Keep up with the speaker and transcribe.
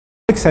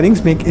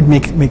settings make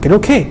it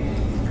okay.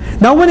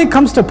 Now when it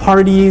comes to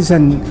parties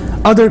and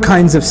other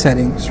kinds of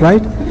settings,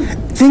 right,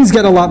 things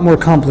get a lot more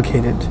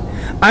complicated.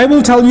 I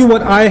will tell you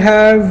what I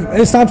have.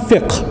 It's not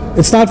fiqh.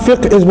 It's not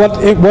fiqh. Is what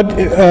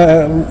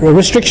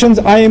restrictions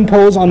I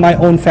impose on my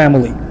own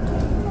family.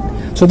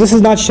 So this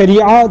is not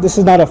sharia. This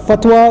is not a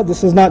fatwa.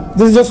 This is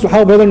just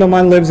how Brother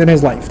Nouman lives in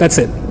his life. That's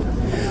it.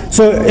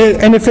 So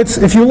and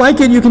if you like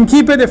it, you can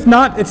keep it. If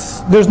not,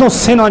 there's no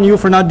sin on you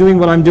for not doing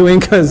what I'm doing,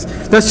 because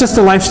that's just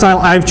the lifestyle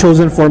I've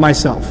chosen for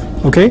myself.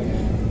 Okay.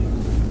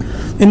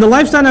 In the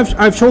lifestyle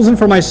I've chosen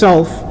for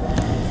myself,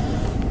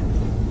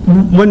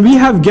 when we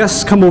have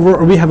guests come over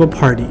or we have a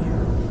party,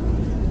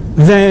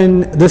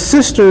 then the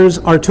sisters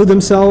are to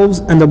themselves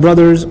and the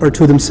brothers are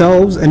to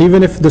themselves. And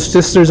even if the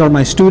sisters are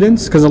my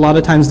students, because a lot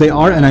of times they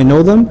are and I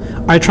know them,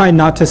 I try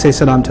not to say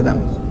salam to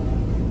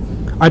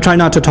them. I try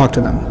not to talk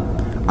to them.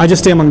 I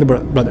just stay among the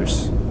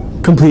brothers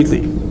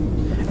completely.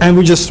 And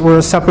we're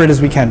as separate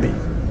as we can be.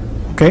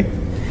 Okay?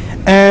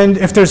 And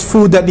if there's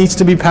food that needs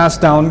to be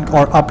passed down,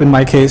 or up in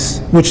my case,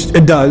 which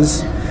it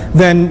does,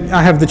 then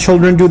I have the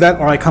children do that,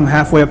 or I come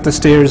halfway up the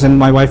stairs and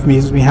my wife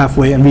meets me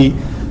halfway, and we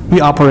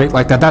operate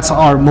like that. That's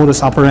our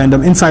modus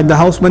operandum inside the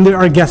house when there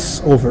are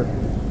guests over.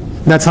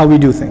 That's how we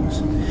do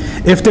things.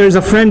 If there's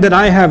a friend that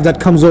I have that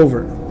comes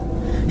over,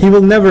 he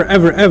will never,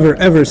 ever, ever,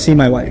 ever see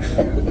my wife.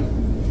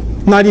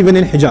 Not even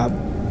in hijab.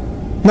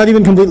 Not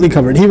even completely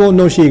covered. He won't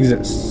know she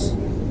exists.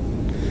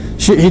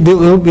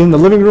 He'll be in the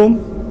living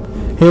room.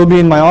 He'll be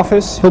in my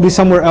office. He'll be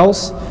somewhere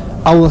else.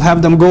 I will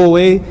have them go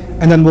away,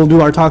 and then we'll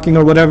do our talking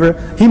or whatever.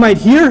 He might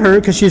hear her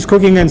because she's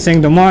cooking and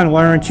saying, "Nouman,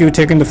 why aren't you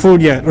taking the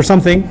food yet?" or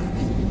something.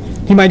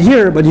 He might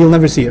hear her, but he'll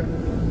never see her.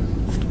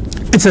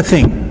 It's a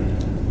thing.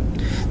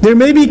 There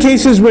may be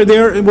cases where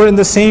we're in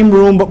the same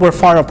room but we're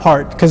far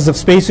apart because of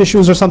space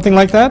issues or something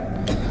like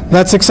that.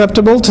 That's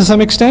acceptable to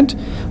some extent,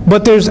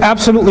 but there's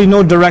absolutely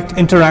no direct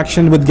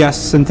interaction with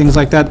guests and things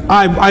like that.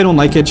 I don't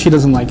like it. She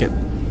doesn't like it.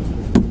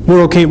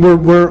 We're okay.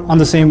 We're on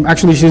the same.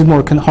 Actually, she's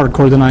more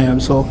hardcore than I am,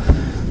 so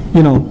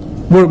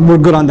we're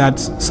good on that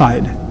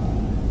side.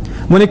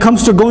 When it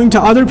comes to going to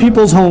other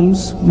people's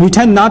homes, we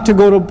tend not to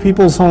go to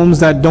people's homes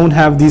that don't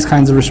have these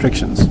kinds of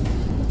restrictions.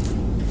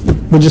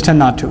 We just tend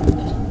not to,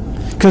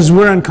 because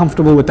we're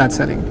uncomfortable with that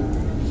setting.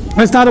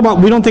 It's not about,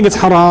 we don't think it's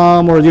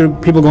haram or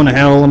people going to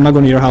hell, I'm not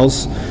going to your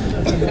house.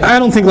 I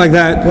don't think like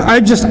that.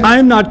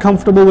 I'm not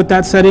comfortable with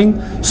that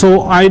setting,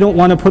 so I don't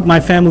want to put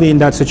my family in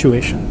that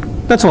situation.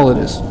 That's all it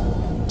is.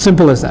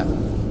 Simple as that.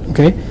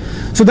 Okay?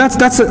 So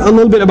that's a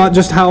little bit about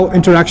just how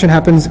interaction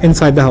happens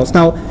inside the house.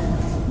 Now,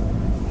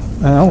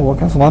 well,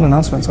 that's a lot of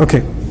announcements.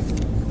 Okay.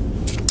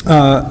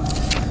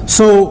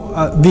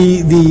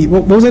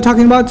 What was I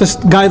talking about?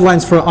 Just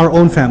guidelines for our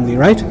own family,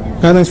 right?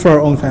 Guidelines for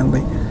our own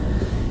family.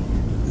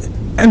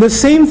 And the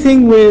same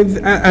thing with,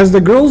 as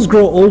the girls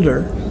grow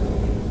older,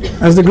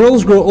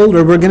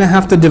 we're going to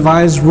have to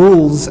devise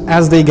rules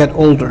as they get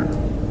older.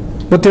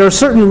 But there are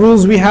certain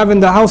rules we have in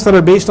the house that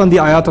are based on the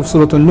ayat of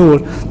Surah An-Nur.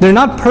 They're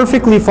not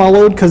perfectly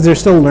followed because they're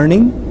still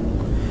learning,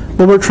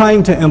 but we're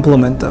trying to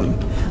implement them.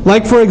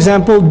 Like, for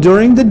example,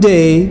 during the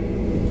day,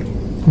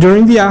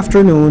 during the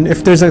afternoon,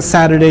 if there's a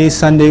Saturday,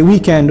 Sunday,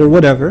 weekend, or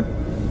whatever,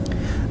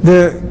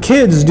 the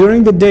kids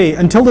during the day,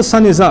 until the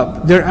sun is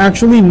up, they're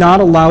actually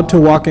not allowed to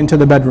walk into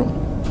the bedroom.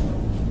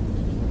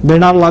 They're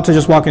not allowed to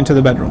just walk into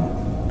the bedroom.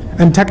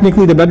 And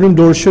technically the bedroom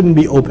doors shouldn't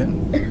be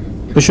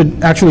open.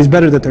 It's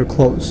better that they're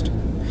closed.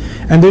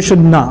 And they should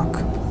knock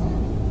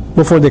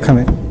before they come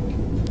in.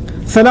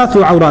 ثَلَاثُ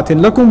عَوْرَاتٍ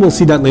لَكُمْ, we'll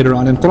see that later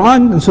on in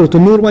Quran, in Surah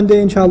An-Nur one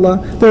day inshallah.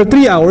 There are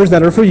 3 hours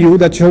that are for you,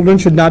 that children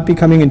should not be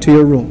coming into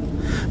your room.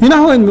 You know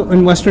how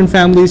in Western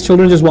families,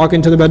 children just walk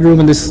into the bedroom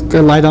and they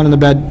lie down in the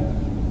bed?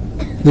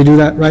 They do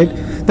that, right?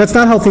 That's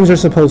not how things are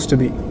supposed to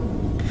be.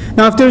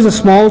 Now if there's a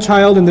small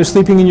child and they're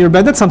sleeping in your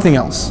bed, that's something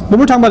else. But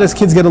we're talking about as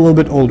kids get a little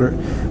bit older.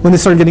 When they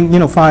start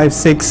getting 5,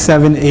 6,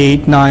 7,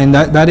 8, 9,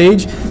 that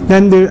age,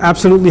 then they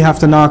absolutely have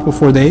to knock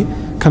before they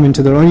come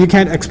into the room. You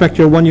can't expect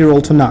your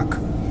 1-year-old to knock.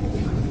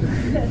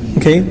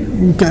 Okay?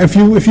 If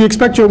you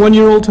expect your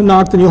 1-year-old to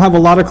knock, then you'll have a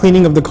lot of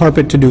cleaning of the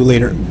carpet to do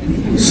later.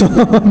 So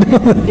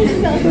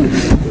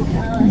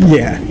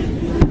yeah.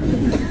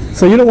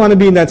 So you don't want to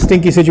be in that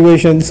stinky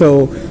situation,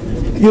 so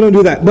you don't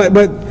do that. But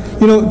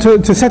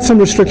to set some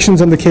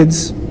restrictions on the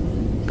kids,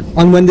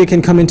 on when they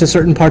can come into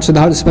certain parts of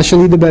the house,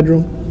 especially the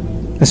bedroom,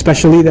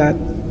 especially that,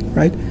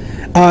 right?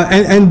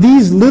 And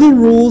these little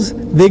rules,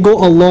 they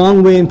go a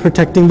long way in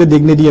protecting the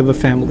dignity of a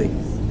family.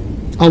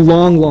 A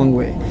long, long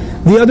way.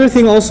 The other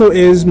thing also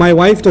is, my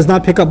wife does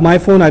not pick up my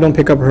phone, I don't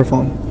pick up her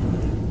phone.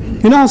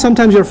 You know how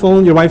sometimes your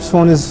wife's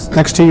phone is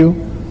next to you,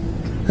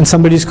 and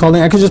somebody's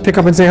calling, I could just pick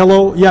up and say,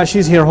 "Hello, yeah,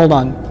 she's here, hold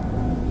on."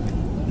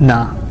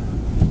 Nah.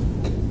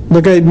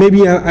 Look,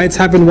 maybe it's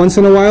happened once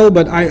in a while,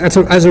 but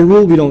as a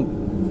rule, we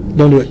don't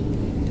do it.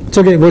 It's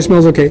okay,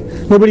 voicemail's okay.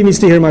 Nobody needs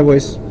to hear my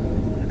voice,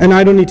 and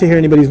I don't need to hear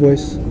anybody's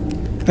voice,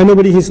 and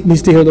nobody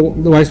needs to hear the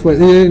wife's voice.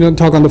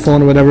 Talk on the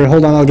phone or whatever.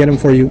 Hold on, I'll get him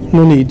for you.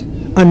 No need.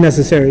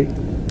 Unnecessary.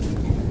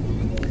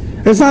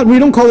 It's not. We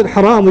don't call it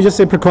haram. We just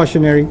say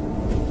precautionary.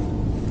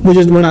 We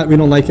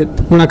don't like it.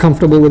 We're not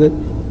comfortable with it.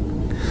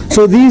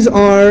 So these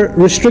are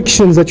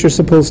restrictions that you're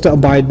supposed to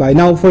abide by.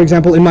 Now, for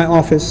example, in my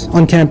office,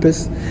 on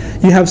campus,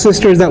 you have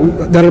sisters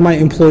that are my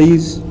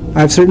employees. I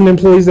have certain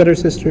employees that are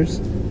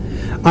sisters.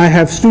 I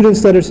have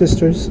students that are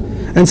sisters.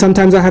 And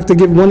sometimes I have to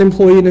give one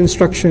employee an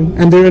instruction,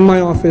 and they're in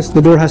my office.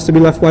 The door has to be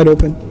left wide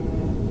open.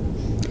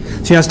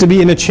 She has to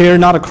be in a chair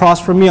not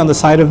across from me, on the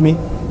side of me.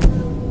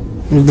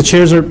 The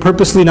chairs are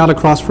purposely not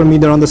across from me,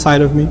 they're on the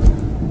side of me.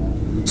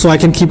 So I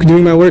can keep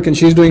doing my work and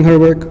she's doing her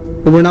work,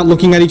 but we're not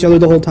looking at each other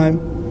the whole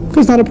time.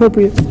 Because it's not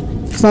appropriate.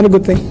 It's not a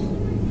good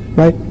thing,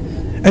 right?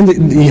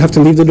 And you have to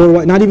leave the door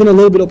wide, not even a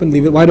little bit open,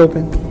 leave it wide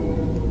open.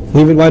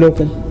 Leave it wide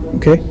open,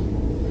 okay?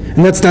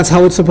 And that's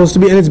how it's supposed to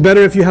be. And it's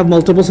better if you have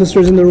multiple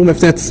sisters in the room,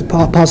 if that's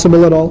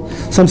possible at all.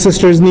 Some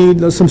students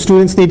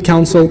need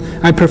counsel.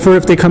 I prefer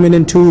if they come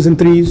in twos and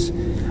threes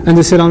and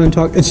they sit down and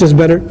talk. It's just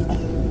better.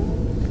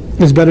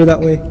 It's better that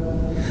way.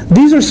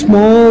 These are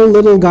small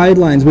little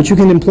guidelines, but you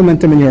can implement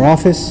them in your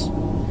office.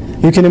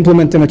 You can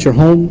implement them at your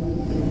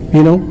home,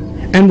 you know.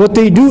 And what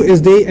they do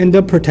is they end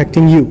up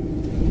protecting you.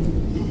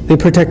 They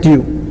protect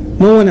you,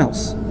 no one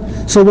else.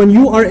 So when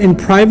you are in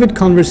private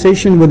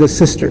conversation with a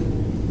sister,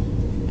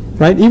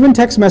 right, even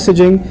text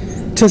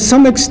messaging, to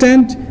some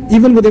extent,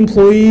 even with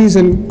employees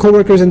and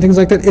coworkers and things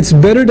like that, it's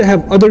better to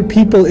have other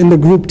people in the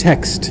group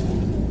text.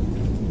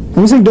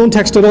 I'm not saying don't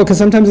text at all, because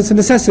sometimes it's a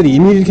necessity.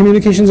 Immediate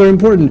communications are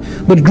important,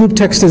 but group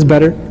text is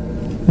better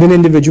than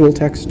individual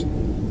text.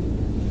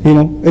 You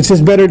know, it's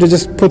just better to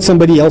just put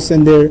somebody else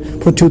in there,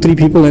 put 2-3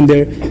 people in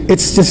there.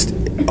 It's just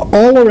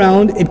all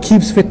around, it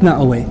keeps fitna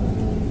away.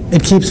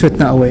 It keeps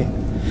fitna away.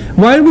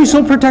 Why are we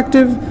so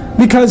protective?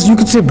 Because you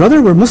could say,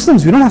 brother, we're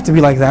Muslims, we don't have to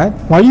be like that.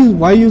 Why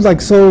are you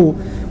like so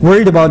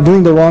worried about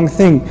doing the wrong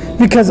thing?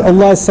 Because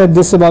Allah said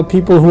this about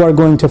people who are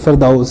going to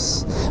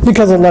Firdaus.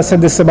 Because Allah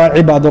said this about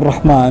Ibadur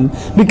Rahman.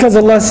 Because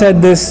Allah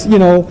said this, you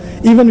know,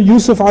 even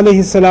Yusuf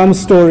alayhi salam's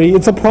story,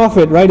 it's a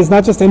prophet, right? It's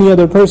not just any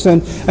other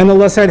person. And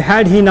Allah said,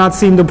 had he not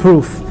seen the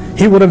proof,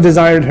 he would have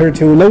desired her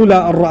to.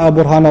 لَوْلَا أَرَّأَ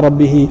بُرْهَانَ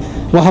رَبِّهِ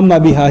وَهَمَّ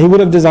بِهَا. He would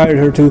have desired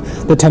her to.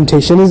 The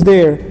temptation is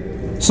there.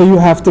 So you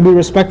have to be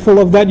respectful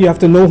of that. You have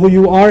to know who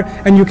you are,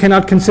 and you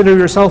cannot consider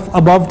yourself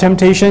above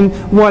temptation.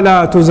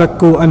 وَلَا تُزَكُّوا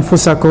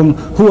أَنفُسَكُمْ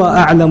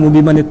هُوَ أَعْلَمُ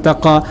بِمَنِ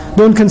اتَّقَى.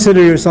 Don't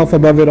consider yourself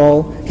above it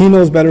all. He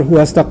knows better who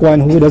has taqwa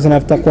and who doesn't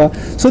have taqwa.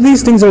 So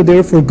these things are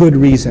there for good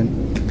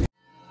reason.